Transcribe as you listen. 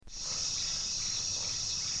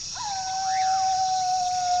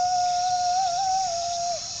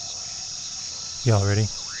Y'all ready?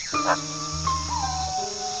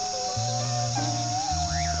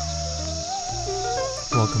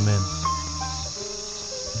 Welcome in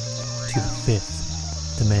to the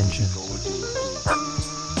fifth dimension.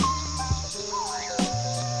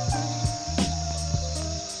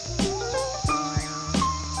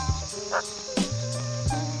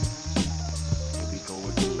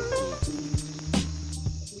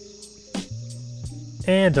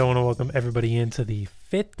 And I want to welcome everybody into the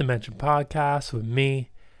Fifth Dimension podcast with me,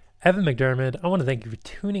 Evan McDermott. I want to thank you for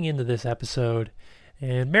tuning into this episode,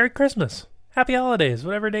 and Merry Christmas, Happy Holidays,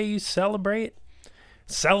 whatever day you celebrate.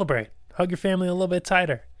 Hug your family a little bit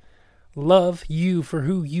tighter. Love you for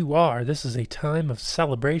who you are. This is a time of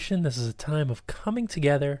celebration. This is a time of coming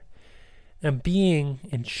together and being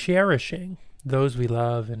and cherishing those we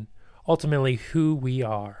love and ultimately who we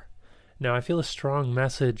are. Now, I feel a strong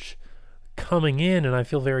message coming in, and I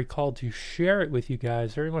feel very called to share it with you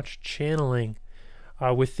guys, very much channeling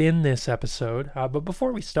within this episode. But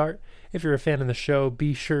before we start, if you're a fan of the show,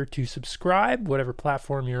 be sure to subscribe, whatever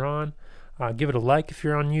platform you're on. Give it a like if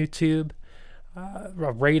you're on YouTube, a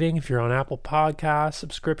rating if you're on Apple Podcasts,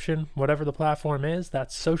 subscription, whatever the platform is.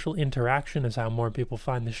 That social interaction is how more people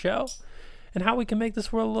find the show and how we can make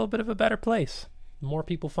this world a little bit of a better place. More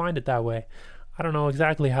people find it that way. I don't know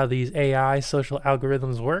exactly how these AI social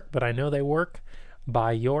algorithms work, but I know they work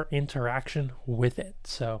by your interaction with it.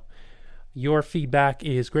 So your feedback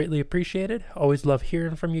is greatly appreciated. Always love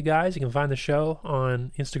hearing from you guys. You can find the show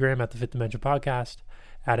on Instagram at the Fifth Dimension Podcast,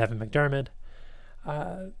 at Evan McDermott.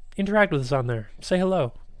 Interact with us on there. Say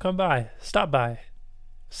hello. Come by. Stop by.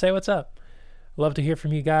 Say what's up. Love to hear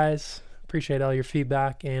from you guys. Appreciate all your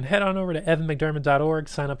feedback. And head on over to evanmcdermott.org.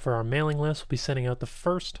 Sign up for our mailing list. We'll be sending out the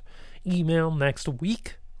first email next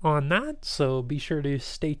week on that, so be sure to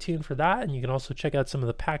stay tuned for that. And you can also check out some of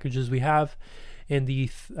the packages we have in the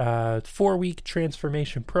 4-week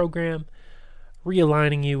transformation program,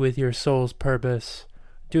 realigning you with your soul's purpose,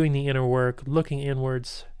 doing the inner work, looking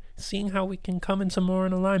inwards, seeing how we can come into more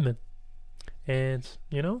in alignment. And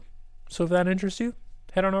so if that interests you,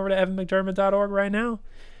 head on over to evanmcdermott.org right now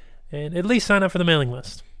and at least sign up for the mailing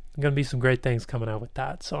list. There's going to be some great things coming out with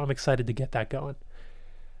that, so I'm excited to get that going.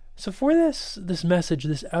 So for this message,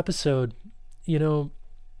 this episode,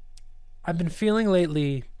 I've been feeling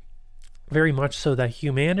lately very much so that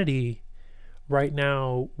humanity right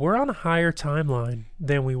now, we're on a higher timeline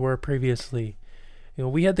than we were previously.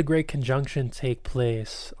 We had the Great Conjunction take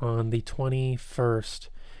place on the 21st,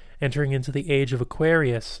 entering into the age of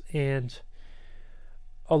Aquarius, and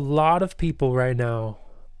a lot of people right now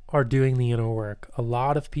are doing the inner work. A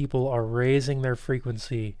lot of people are raising their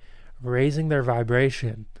frequency, raising their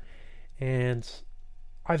vibration. And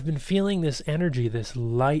I've been feeling this energy, this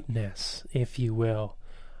lightness, if you will,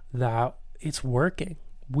 that it's working.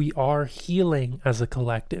 We are healing as a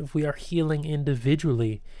collective. We are healing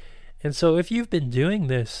individually. And so if you've been doing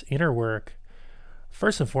this inner work,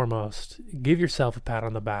 first and foremost, give yourself a pat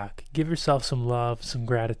on the back. Give yourself some love, some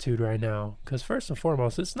gratitude right now. Because first and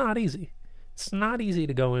foremost, it's not easy. It's not easy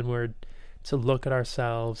to go inward, to look at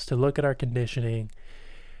ourselves, to look at our conditioning,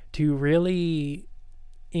 to really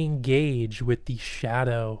engage with the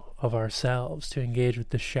shadow of ourselves, to engage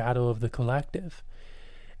with the shadow of the collective.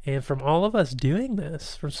 And from all of us doing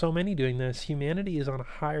this, from so many doing this, humanity is on a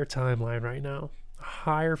higher timeline right now, a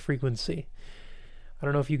higher frequency. I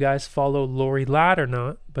don't know if you guys follow Lori Ladd or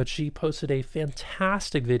not, but she posted a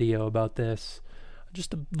fantastic video about this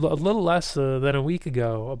just a little less than a week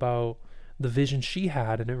ago, about the vision she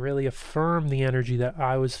had, and it really affirmed the energy that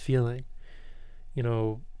I was feeling.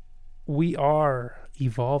 We are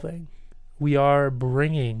evolving. We are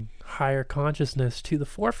bringing higher consciousness to the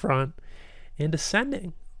forefront and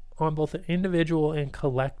ascending on both an individual and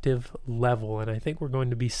collective level. And I think we're going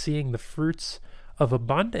to be seeing the fruits of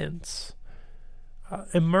abundance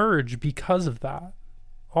emerge because of that.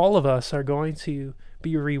 All of us are going to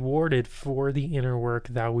be rewarded for the inner work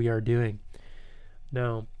that we are doing.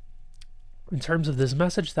 Now, in terms of this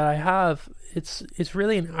message that I have, it's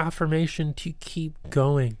really an affirmation to keep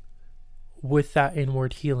going with that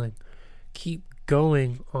inward healing. Keep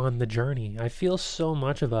going on the journey. I feel so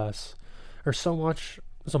much of us, or so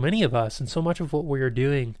many of us, and so much of what we are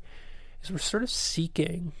doing is we're sort of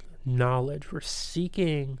seeking knowledge. We're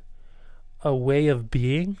seeking a way of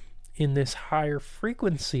being in this higher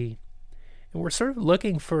frequency. And we're sort of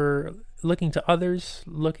looking to others,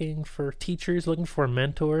 looking for teachers, looking for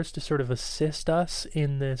mentors to sort of assist us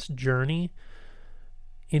in this journey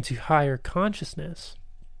into higher consciousness.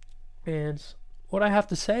 And what I have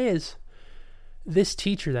to say is, this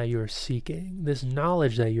teacher that you are seeking, this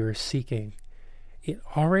knowledge that you are seeking, it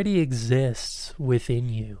already exists within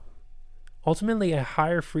you. ultimately a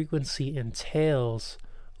higher frequency entails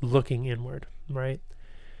looking inward, right?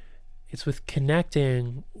 It's with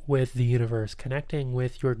connecting with the universe, connecting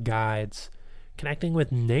with your guides, connecting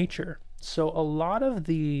with nature. So a lot of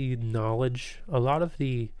the knowledge, a lot of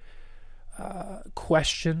the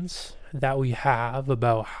questions that we have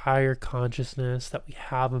about higher consciousness, that we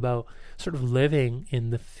have about sort of living in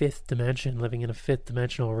the fifth dimension, living in a fifth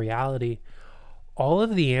dimensional reality, all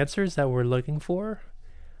of the answers that we're looking for,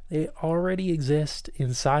 they already exist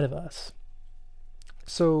inside of us.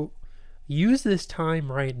 So use this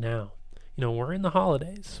time right now. We're in the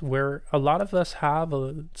holidays where a lot of us have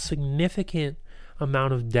a significant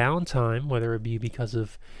amount of downtime, whether it be because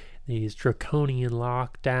of these draconian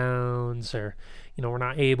lockdowns, or we're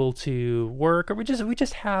not able to work, or we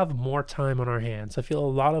just have more time on our hands. I feel a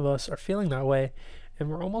lot of us are feeling that way, and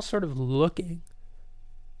we're almost sort of looking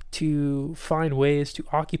to find ways to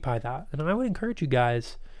occupy that. And I would encourage you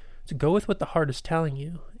guys to go with what the heart is telling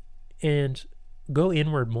you and go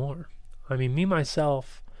inward more. I mean, me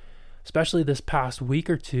myself, especially this past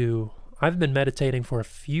week or two, I've been meditating for a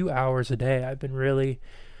few hours a day. I've been really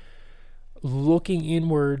looking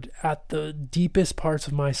inward at the deepest parts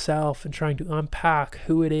of myself and trying to unpack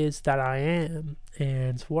who it is that I am.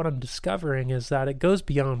 And what I'm discovering is that it goes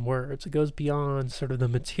beyond words. It goes beyond sort of the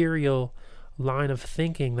material line of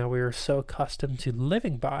thinking that we are so accustomed to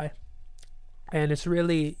living by. And it's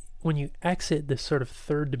really when you exit this sort of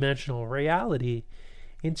third dimensional reality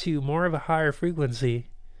into more of a higher frequency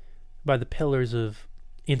by the pillars of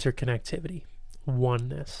interconnectivity,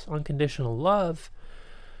 oneness, unconditional love.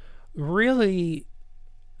 Really,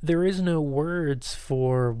 there is no words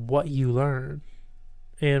for what you learn.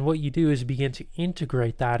 And what you do is begin to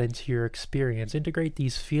integrate that into your experience, integrate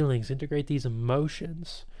these feelings, integrate these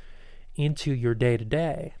emotions into your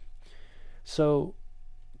day-to-day. So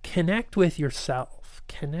connect with yourself,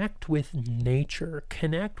 connect with nature,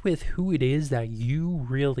 connect with who it is that you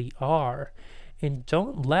really are, and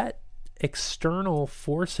don't let external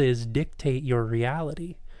forces dictate your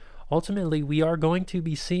reality. Ultimately, we are going to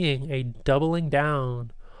be seeing a doubling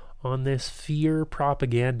down on this fear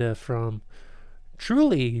propaganda from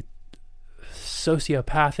truly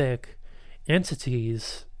sociopathic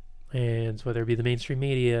entities, and whether it be the mainstream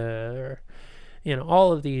media or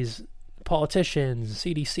all of these politicians,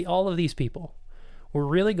 CDC, all of these people. We're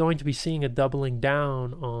really going to be seeing a doubling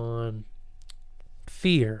down on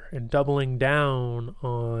fear and doubling down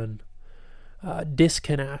on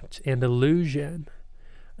disconnect and illusion.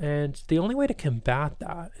 And the only way to combat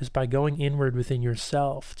that is by going inward within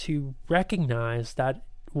yourself to recognize that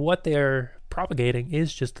what they're propagating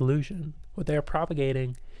is just illusion. What they're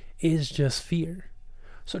propagating is just fear.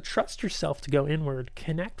 So trust yourself to go inward.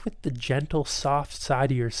 Connect with the gentle, soft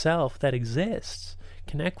side of yourself that exists.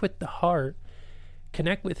 Connect with the heart.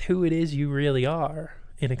 Connect with who it is you really are,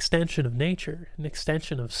 an extension of nature, an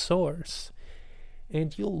extension of source.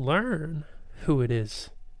 And you'll learn who it is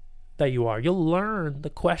that you are. You'll learn the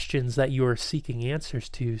questions that you are seeking answers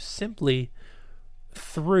to simply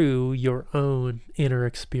through your own inner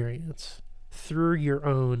experience, through your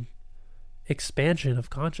own expansion of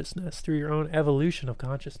consciousness, through your own evolution of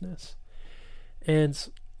consciousness. And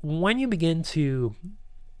when you begin to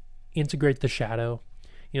integrate the shadow,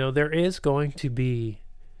 there is going to be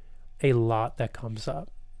a lot that comes up.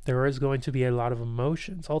 There is going to be a lot of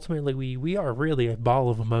emotions. Ultimately, we are really a ball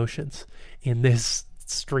of emotions in this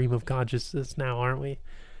stream of consciousness now, aren't we?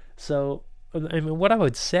 So, what I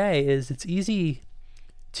would say is it's easy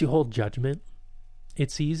to hold judgment.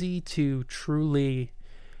 It's easy to truly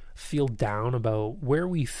feel down about where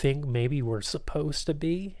we think maybe we're supposed to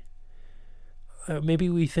be. Maybe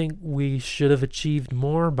we think we should have achieved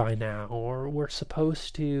more by now, or we're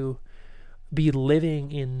supposed to be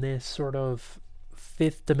living in this sort of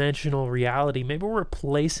fifth dimensional reality. Maybe we're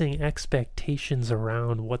placing expectations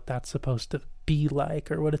around what that's supposed to be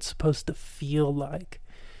like or what it's supposed to feel like.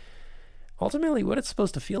 Ultimately, what it's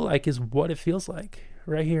supposed to feel like is what it feels like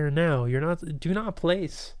right here and now. Do not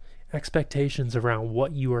place expectations around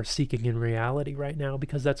what you are seeking in reality right now,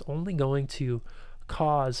 because that's only going to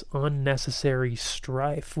cause unnecessary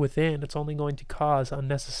strife within. It's only going to cause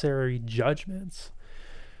unnecessary judgments.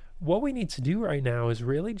 What we need to do right now is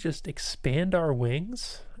really just expand our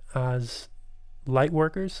wings as light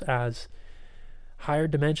workers, as higher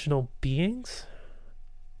dimensional beings,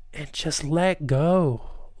 and just let go.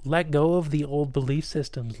 Let go of the old belief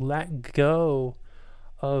systems. Let go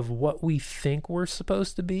of what we think we're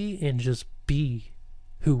supposed to be and just be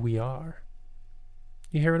who we are.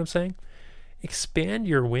 You hear what I'm saying? Expand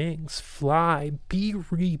your wings. Fly. Be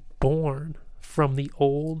reborn from the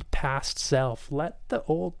old past self. Let the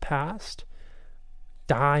old past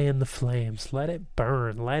die in the flames. Let it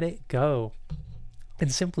burn. Let it go.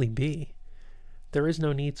 And simply be. There is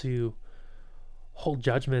no need to hold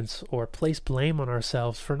judgments or place blame on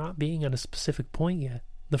ourselves for not being at a specific point yet.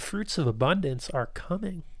 The fruits of abundance are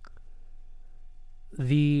coming.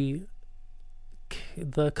 The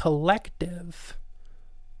collective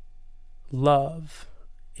love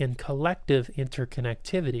and collective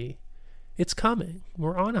interconnectivity, it's coming.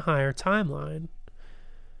 We're on a higher timeline.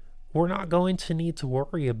 We're not going to need to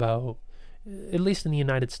worry about, at least in the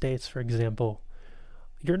United States, for example,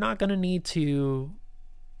 you're not going to need to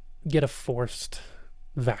get a forced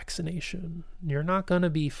vaccination. You're not going to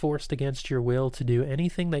be forced against your will to do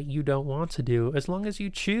anything that you don't want to do, as long as you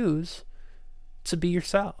choose to be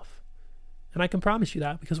yourself. And I can promise you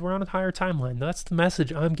that, because we're on a higher timeline. That's the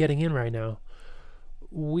message I'm getting in right now.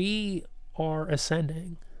 We are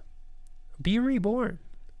ascending. Be reborn.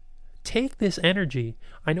 Take this energy.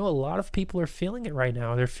 I know a lot of people are feeling it right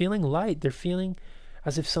now. They're feeling light. They're feeling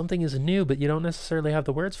as if something is new, but you don't necessarily have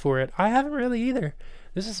the words for it. I haven't really either.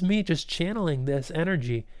 This is me just channeling this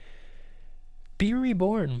energy. Be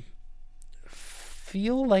reborn.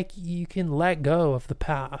 Feel like you can let go of the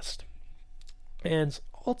past. And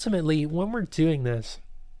ultimately, when we're doing this,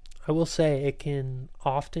 I will say it can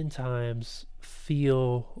oftentimes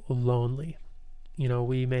feel lonely. You know,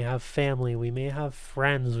 we may have family, we may have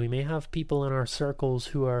friends, we may have people in our circles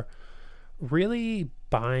who are really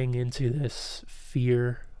buying into this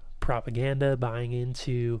fear propaganda, buying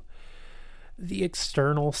into the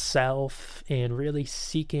external self and really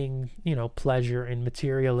seeking, pleasure and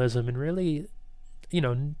materialism, and really,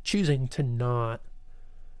 choosing to not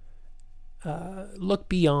look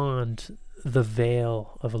beyond the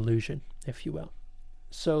veil of illusion, if you will.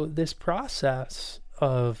 So this process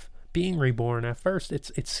of being reborn, at first,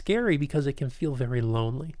 it's scary because it can feel very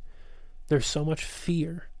lonely. There's so much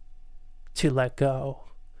fear to let go.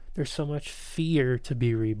 There's so much fear to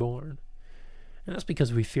be reborn. And that's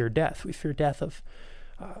because we fear death. We fear death of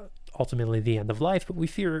ultimately the end of life, but we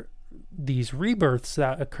fear these rebirths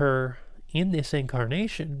that occur in this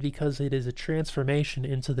incarnation, because it is a transformation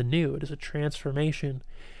into the new. It is a transformation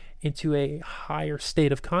into a higher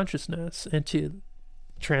state of consciousness. And to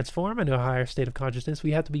transform into a higher state of consciousness,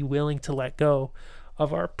 we have to be willing to let go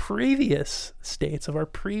of our previous states, of our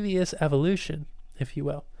previous evolution, if you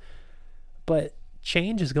will. But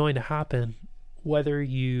change is going to happen whether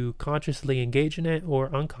you consciously engage in it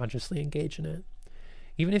or unconsciously engage in it.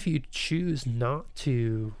 Even if you choose not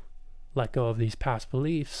to let go of these past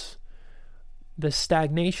beliefs, the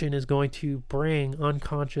stagnation is going to bring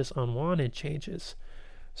unconscious, unwanted changes.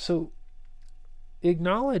 So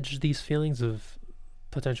acknowledge these feelings of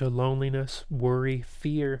potential loneliness, worry,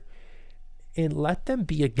 fear, and let them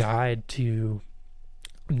be a guide to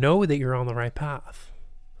know that you're on the right path.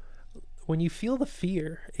 When you feel the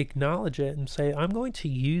fear, acknowledge it and say, I'm going to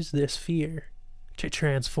use this fear to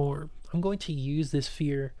transform. I'm going to use this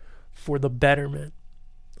fear for the betterment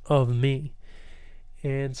of me.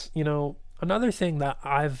 And, another thing that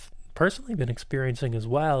I've personally been experiencing as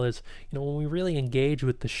well is, when we really engage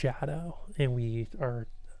with the shadow and we are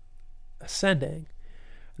ascending,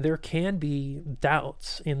 there can be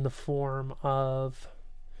doubts in the form of,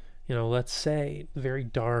 let's say, very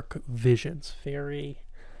dark visions, very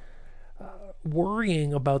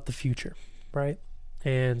worrying about the future, right?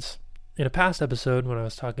 And in a past episode, when I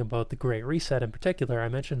was talking about the Great Reset in particular, I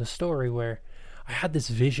mentioned a story where I had this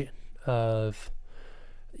vision of,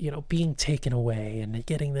 being taken away and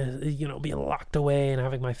getting the, being locked away and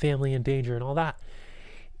having my family in danger and all that.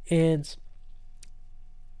 And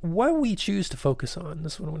what we choose to focus on,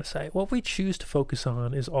 this is what I'm going to say, what we choose to focus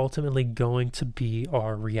on is ultimately going to be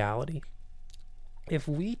our reality. If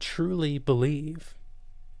we truly believe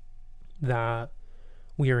that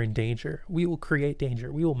we are in danger, we will create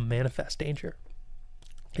danger, we will manifest danger.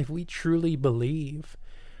 If we truly believe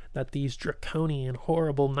that these draconian,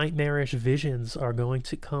 horrible, nightmarish visions are going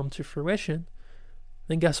to come to fruition,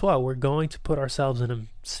 then guess what? We're going to put ourselves in a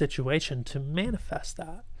situation to manifest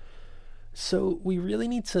that. So we really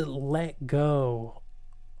need to let go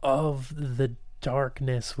of the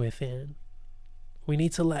darkness within. We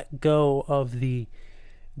need to let go of the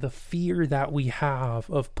fear that we have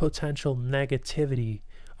of potential negativity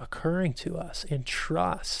occurring to us, and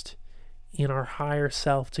trust in our higher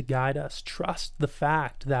self to guide us. Trust the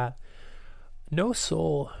fact that no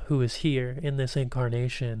soul who is here in this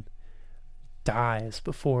incarnation dies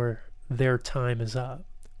before their time is up.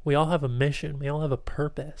 We all have a mission. We all have a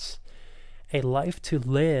purpose, a life to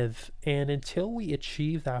live. And until we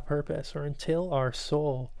achieve that purpose, or until our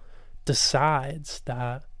soul decides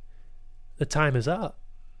that the time is up,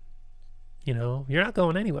 you're not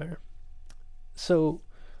going anywhere. So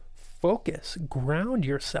focus, ground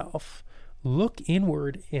yourself, look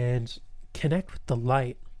inward and connect with the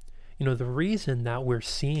light. The reason that we're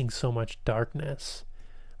seeing so much darkness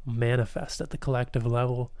manifest at the collective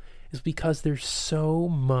level is because there's so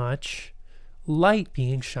much light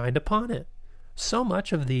being shined upon it. So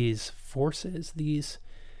much of these forces, these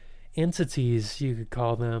entities, you could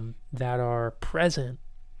call them, that are present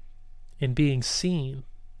and being seen,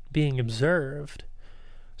 being observed,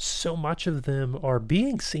 so much of them are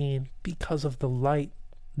being seen because of the light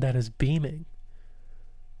that is beaming.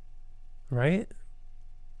 Right?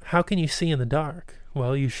 How can you see in the dark?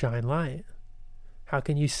 Well, you shine light. How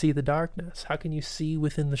can you see the darkness? How can you see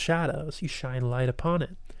within the shadows? You shine light upon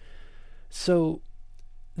it. So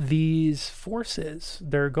these forces,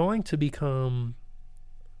 they're going to become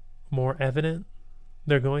more evident.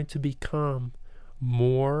 They're going to become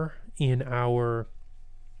more in our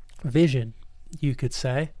vision, you could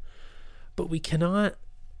say. But we cannot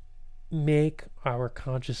make our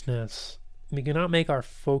consciousness, we cannot make our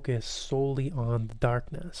focus solely on the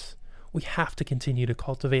darkness. We have to continue to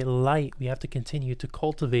cultivate light. We have to continue to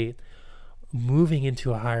cultivate moving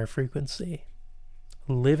into a higher frequency,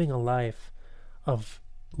 living a life of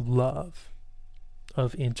love,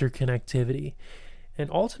 of interconnectivity, and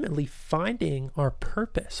ultimately finding our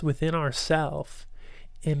purpose within ourselves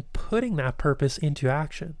and putting that purpose into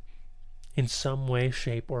action in some way,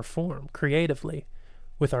 shape, or form, creatively,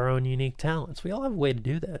 with our own unique talents. We all have a way to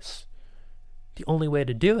do this. The only way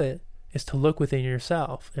to do it is to look within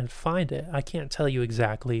yourself and find it. I can't tell you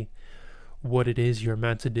exactly what it is you're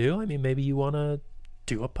meant to do. I mean, maybe you want to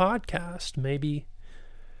do a podcast. Maybe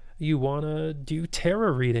you want to do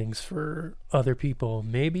tarot readings for other people.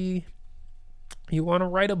 Maybe you want to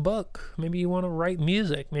write a book. Maybe you want to write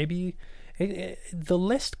music. Maybe the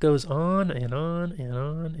list goes on and on and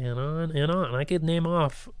on and on and on. I could name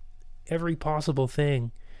off every possible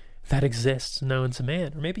thing that exists known to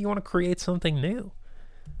man. Or maybe you want to create something new.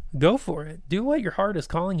 Go for it. Do what your heart is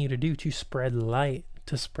calling you to do, to spread light,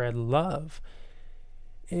 to spread love.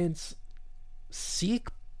 And seek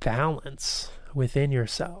balance within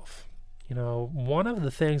yourself. One of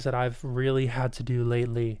the things that I've really had to do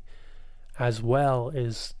lately as well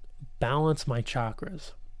is balance my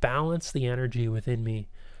chakras, balance the energy within me,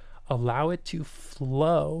 allow it to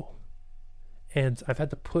flow. And I've had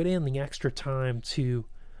to put in the extra time to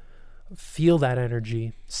feel that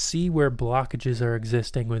energy, see where blockages are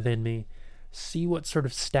existing within me, see what sort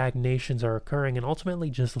of stagnations are occurring, and ultimately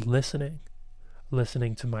just listening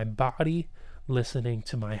to my body, listening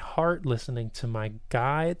to my heart, listening to my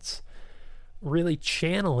guides, really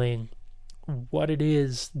channeling what it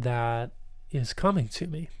is that is coming to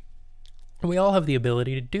me. And we all have the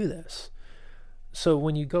ability to do this. So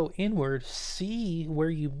when you go inward, see where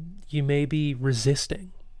you may be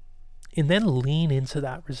resisting, and then lean into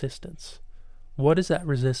that resistance. What is that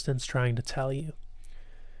resistance trying to tell you?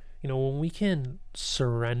 When we can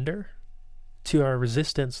surrender to our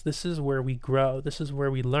resistance, this is where we grow. This is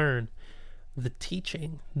where we learn. The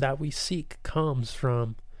teaching that we seek comes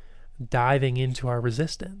from diving into our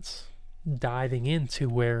resistance, diving into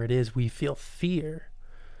where it is we feel fear,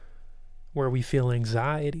 where we feel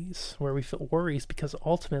anxieties, where we feel worries, because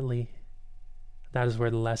ultimately that is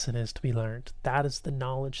where the lesson is to be learned. That is the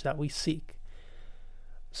knowledge that we seek.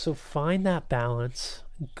 So find that balance,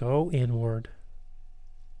 go inward,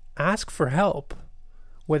 ask for help,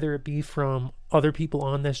 whether it be from other people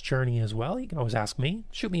on this journey as well. You can always ask me,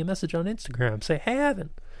 shoot me a message on Instagram, say, hey, Evan,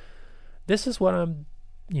 this is what I'm,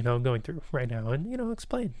 going through right now, and,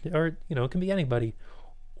 explain, or, it can be anybody,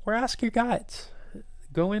 or ask your guides.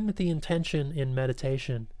 Go in with the intention in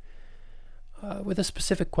meditation, with a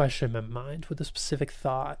specific question in mind, with a specific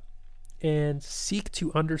thought, and seek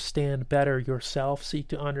to understand better yourself, seek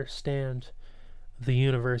to understand the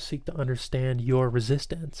universe, seek to understand your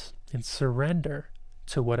resistance, and surrender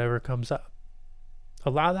to whatever comes up.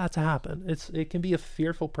 Allow that to happen. It can be a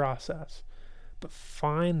fearful process, but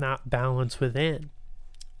find that balance within.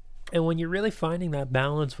 And when you're really finding that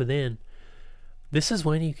balance within, this is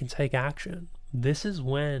when you can take action. This is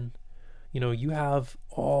when you have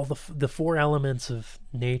all the four elements of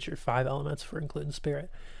nature, 5 elements for including spirit.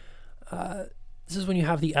 This is when you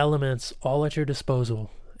have the elements all at your disposal,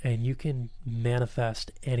 and you can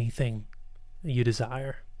manifest anything you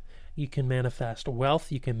desire. You can manifest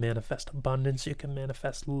wealth, you can manifest abundance, you can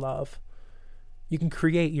manifest love. You can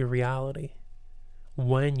create your reality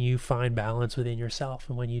when you find balance within yourself,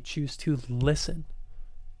 and when you choose to listen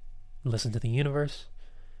to the universe,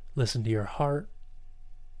 listen to your heart,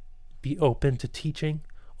 be open to teaching,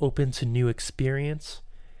 open to new experience,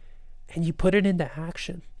 and you put it into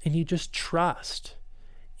action, and you just trust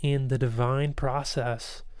in the divine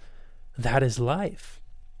process that is life.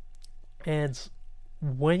 And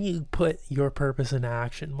when you put your purpose into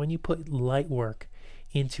action, when you put light work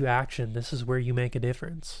into action, this is where you make a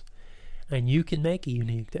difference. And you can make a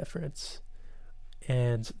unique difference.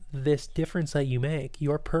 And this difference that you make,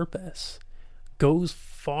 your purpose, goes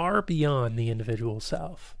far beyond the individual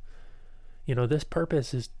self. You know, this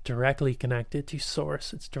purpose is directly connected to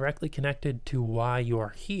source. It's directly connected to why you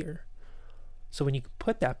are here. So when you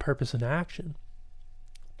put that purpose in action,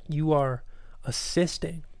 you are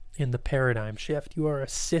assisting in the paradigm shift. You are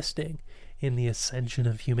assisting in the ascension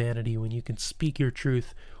of humanity when you can speak your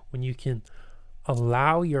truth, when you can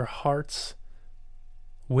allow your heart's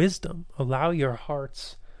wisdom, allow your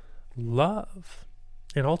heart's love,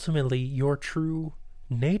 and ultimately your true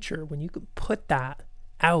nature, when you can put that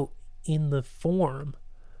out in the form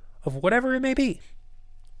of whatever it may be,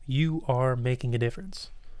 you are making a difference.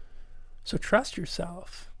 So trust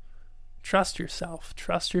yourself. Trust yourself.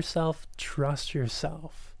 Trust yourself. Trust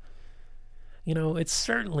yourself. You know, it's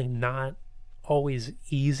certainly not always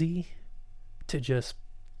easy to just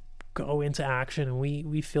go into action, and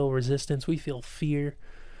we feel resistance, we feel fear.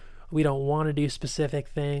 We don't want to do specific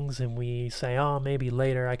things, and we say, oh, maybe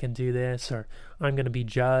later I can do this, or I'm going to be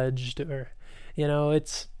judged, or, you know,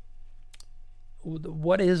 it's,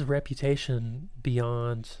 what is reputation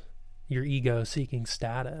beyond your ego seeking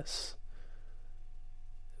status?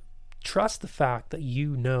 Trust the fact that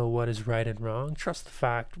you know what is right and wrong. Trust the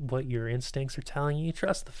fact what your instincts are telling you.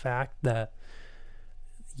 Trust the fact that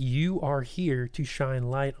you are here to shine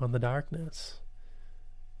light on the darkness.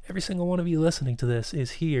 Every single one of you listening to this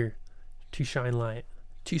is here to shine light,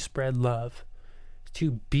 to spread love,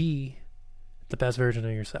 to be the best version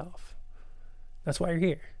of yourself. That's why you're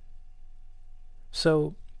here.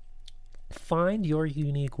 So find your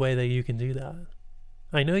unique way that you can do that.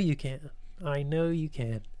 I know you can. I know you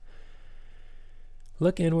can.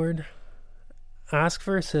 Look inward. Ask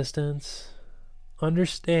for assistance.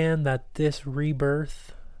 Understand that this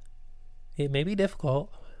rebirth, it may be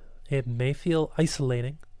difficult. It may feel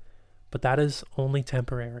isolating, but that is only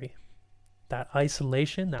temporary. That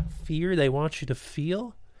isolation, that fear they want you to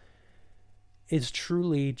feel, is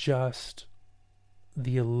truly just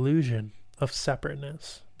the illusion of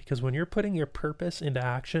separateness. Because when you're putting your purpose into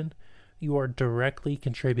action, you are directly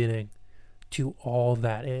contributing to all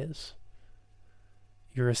that is.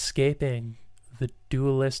 You're escaping the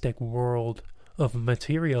dualistic world of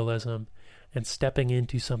materialism and stepping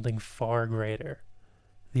into something far greater.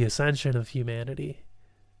 The ascension of humanity,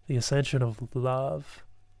 the ascension of love,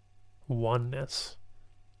 oneness.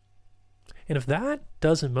 And if that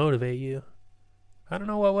doesn't motivate you, I don't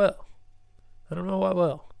know what will. I don't know what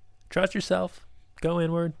will. Trust yourself. Go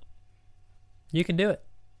inward. You can do it.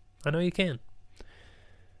 I know you can.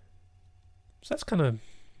 So that's kind of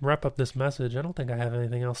wrap up this message. I don't think I have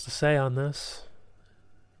anything else to say on this.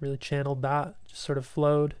 Really channeled that. Just sort of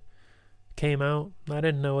flowed. Came out. I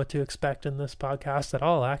didn't know what to expect in this podcast at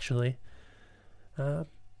all, actually. But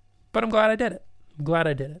I'm glad I did it. I'm glad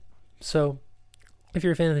I did it. So, if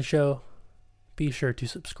you're a fan of the show, be sure to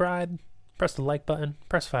subscribe, press the like button,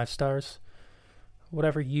 press 5 stars.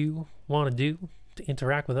 Whatever you want to do to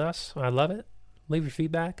interact with us, I love it. Leave your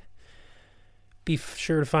feedback. Be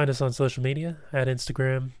sure to find us on social media, at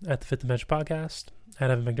Instagram, at the Fifth Dimension Podcast, at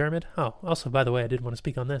Evan McDermott. Oh, also, by the way, I did want to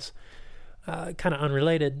speak on this. Kind of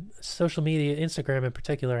unrelated, social media, Instagram in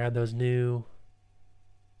particular, had those new,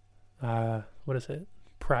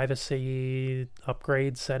 privacy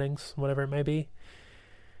upgrade settings, whatever it may be.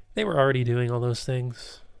 They were already doing all those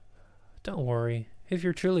things. Don't worry. If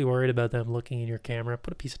you're truly worried about them looking in your camera,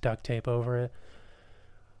 put a piece of duct tape over it.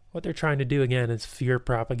 What they're trying to do, again, is fear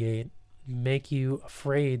propagate, make you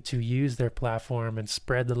afraid to use their platform and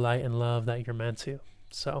spread the light and love that you're meant to.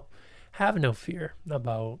 So have no fear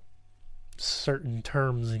about certain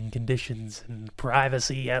terms and conditions and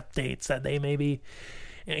privacy updates that they may be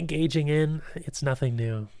engaging in. It's nothing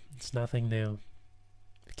new. It's nothing new.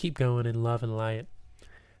 Keep going in love and light.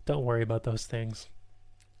 Don't worry about those things.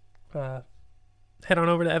 Head on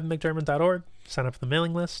over to evanmcdermott.org. Sign up for the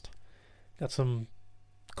mailing list. Got some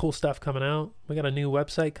cool stuff coming out. We got a new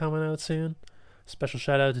website coming out soon. Special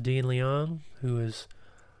shout out to Dean Leong, who is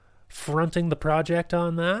fronting the project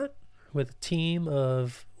on that with a team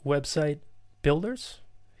of website builders.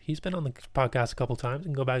 He's been on the podcast a couple times. You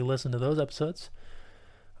can go back and listen to those episodes.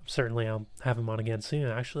 Certainly I'll have him on again soon,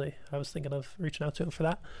 actually. I was thinking of reaching out to him for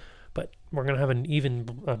that. But we're going to have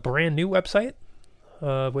a brand new website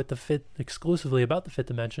with the Fifth, exclusively about the Fifth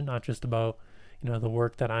Dimension, not just about, the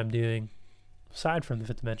work that I'm doing aside from the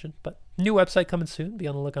Fifth Dimension. But new website coming soon. Be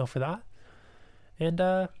on the lookout for that. And,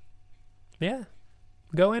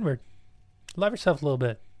 go inward. Love yourself a little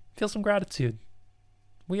bit. Feel some gratitude.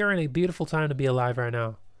 We are in a beautiful time to be alive right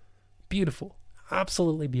now. Beautiful.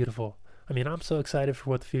 Absolutely beautiful. I mean, I'm so excited for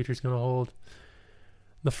what the future is going to hold.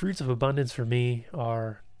 The fruits of abundance for me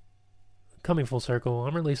are coming full circle.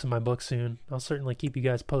 I'm releasing my book soon. I'll certainly keep you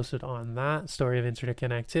guys posted on that. Story of Internet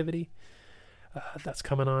Connectivity. That's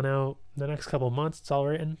coming on out the next couple of months. It's all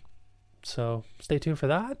written. So stay tuned for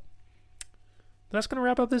that. That's going to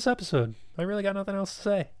wrap up this episode. I really got nothing else to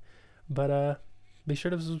say. But be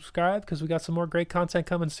sure to subscribe because we got some more great content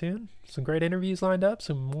coming soon. Some great interviews lined up.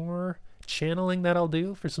 Some more channeling that I'll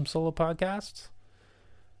do for some solo podcasts.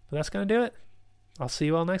 But that's going to do it. I'll see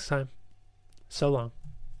you all next time. So long.